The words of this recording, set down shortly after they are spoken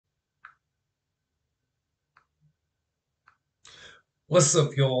What's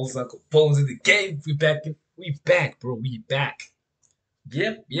up, y'all? It's Uncle Bones in the game. We back, bro. We back.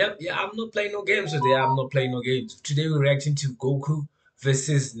 Yep. I'm not playing no games today. I'm not playing no games. Today we're reacting to Goku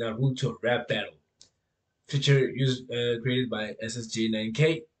versus Naruto rap battle. Created by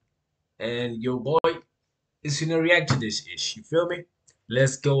SSJ9K. And your boy is gonna react to this ish. You feel me?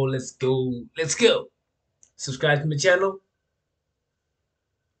 Let's go. Subscribe to my channel.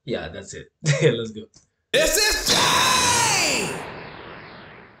 Yeah, that's it. Let's go. SSJ!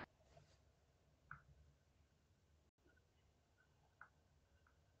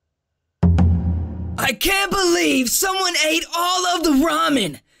 I can't believe someone ate all of the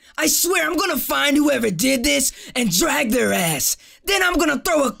ramen. I swear I'm gonna find whoever did this and drag their ass. Then I'm gonna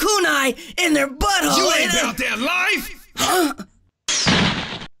throw a kunai in their butthole. You ain't about that life? Huh?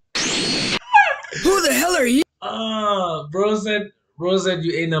 Who the hell are you? Bro said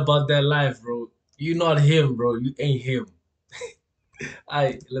you ain't about that life, bro. You not him, bro. You ain't him.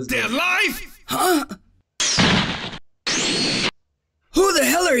 Alright, let's go. That life? Huh? Who the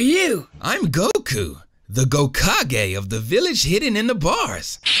hell are you? I'm Goku, the Gokage of the village hidden in the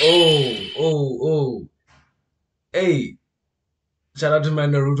bars. Oh. Hey, shout out to my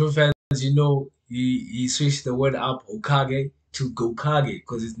Naruto fans. You know, he switched the word up, Hokage, to Gokage,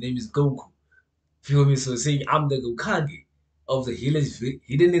 because his name is Goku. Feel me? So saying I'm the Gokage of the village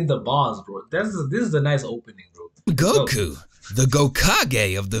hidden in the bars, bro. This is a nice opening, bro. Goku, the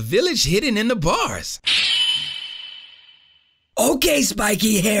Gokage of the village hidden in the bars. Okay,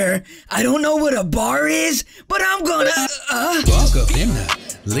 spiky hair. I don't know what a bar is, but I'm gonna, Walk up in the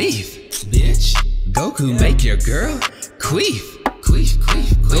leaf, bitch. Goku make your girl queef.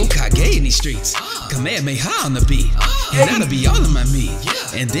 Gokage in these streets. Kamehameha on the beat. And that'll be all of my meat.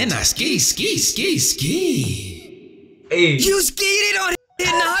 And then I ski. Hey. You skied it on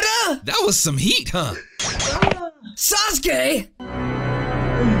Hinata? That was some heat, huh? Sasuke?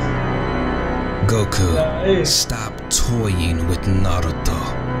 Goku, stop toying with Naruto.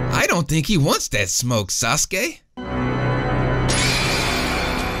 I don't think he wants that smoke, Sasuke.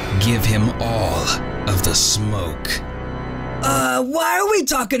 Give him all of the smoke. Why are we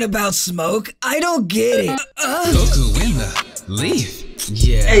talking about smoke? I don't get it. Goku in the leaf.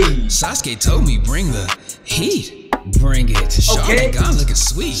 Yeah, Hey. Sasuke told me bring the heat. Bring it. Okay. Sharingan looking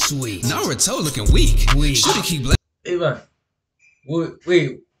sweet. Naruto looking weak. Should've keep Hey, man.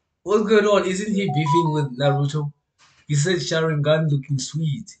 Wait. What's going on? Isn't he beefing with Naruto? He said Sharingan looking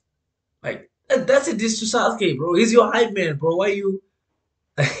sweet. Like, that's a diss to Sasuke, bro. He's your hype man, bro. Why you...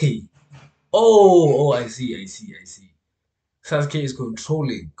 Oh, I see. Sasuke is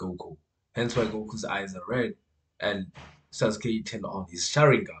controlling Goku. Hence why Goku's eyes are red. And Sasuke turned on his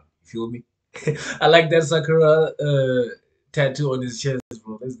Sharingan. You feel me? I like that Sakura tattoo on his chest,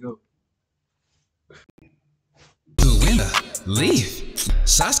 bro. Let's go. in the leaf.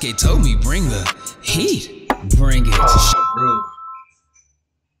 Sasuke told me bring the heat. Bring it. Oh, bro.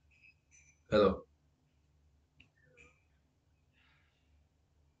 Hello.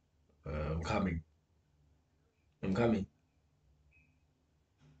 I'm coming.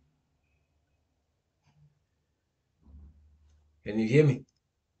 Can you hear me?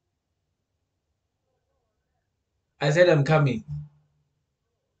 I said I'm coming.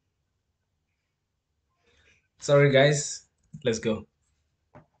 Sorry, guys. Let's go.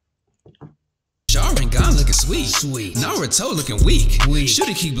 Sharingan looking sweet. Naruto looking weak.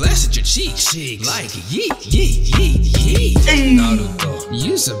 Should've keep blasted your cheeks. Like yeet. Hey. Naruto,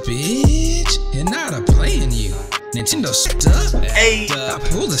 you's a bitch. And not a playing you. Nintendo stuff. Hey. I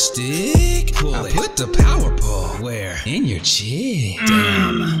pull the stick. I put the power paw. Where? In your cheek.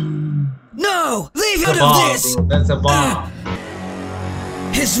 Damn. No! Leave out of Bomb, this! bro. That's a bomb.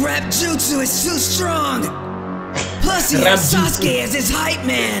 His rap jutsu is too strong! Plus he has Sasuke as his hype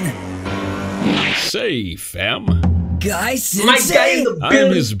man! Say, fam. Guy My guy Sensei! in the I am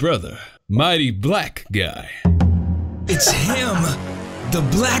building. his brother, Mighty Black Guy. It's him. The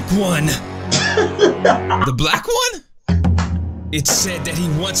black one. The black one? It said that he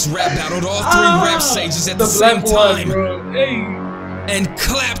once rap battled all three rap sages at the same time. Bro. Hey. And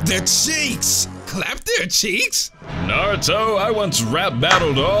clapped their cheeks. Clapped their cheeks? Naruto, I once rap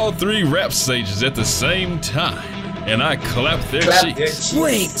battled all three rap sages at the same time, and I clapped their cheeks.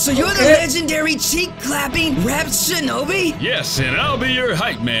 Wait, so you're the legendary cheek-clapping rap shinobi? Yes, and I'll be your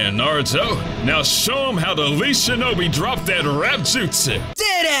hype man, Naruto. Now show him how the least shinobi dropped that rap jutsu.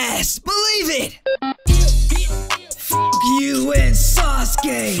 Deadass! Believe it! Fuck you and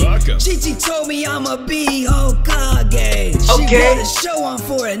Sasuke! Fuck 'em. Chichi told me I'ma be Hokage! She Okay. wrote a show on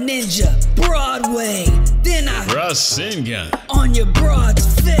for a ninja, Broadway! Then I Rasengan. on your broad's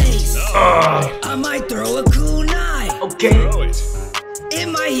face! Oh, I might throw a kunai! Okay. throw it.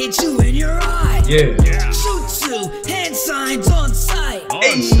 Yeah. Jutsu, hand signs on sight.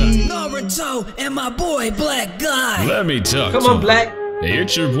 On-site. Naruto and my boy Black Guy. Let me talk Come to on, him. Black. Hey,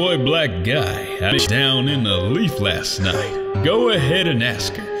 it's your boy Black Guy. I was down in the leaf last night. Go ahead and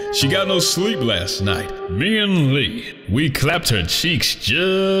ask her. She got no sleep last night. Me and Lee, we clapped her cheeks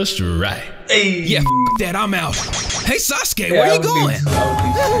just right. Hey. Yeah, that, I'm out. Hey, Sasuke, where you going?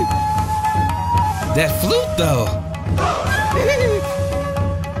 That flute, though.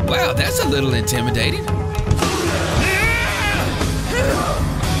 Wow, that's a little intimidating.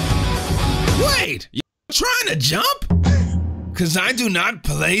 Wait, you trying to jump? Cause I do not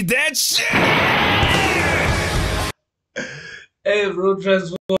play that shit. Hey, bro,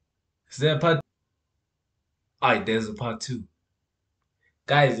 transform. Is there a part? Alright, there's a part 2.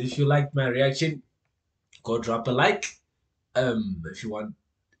 Guys, if you liked my reaction, go drop a like. If you want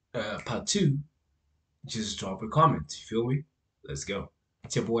part 2, just drop a comment. You feel me? Let's go.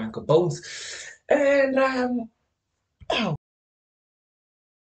 It's your boy Uncle Bones, and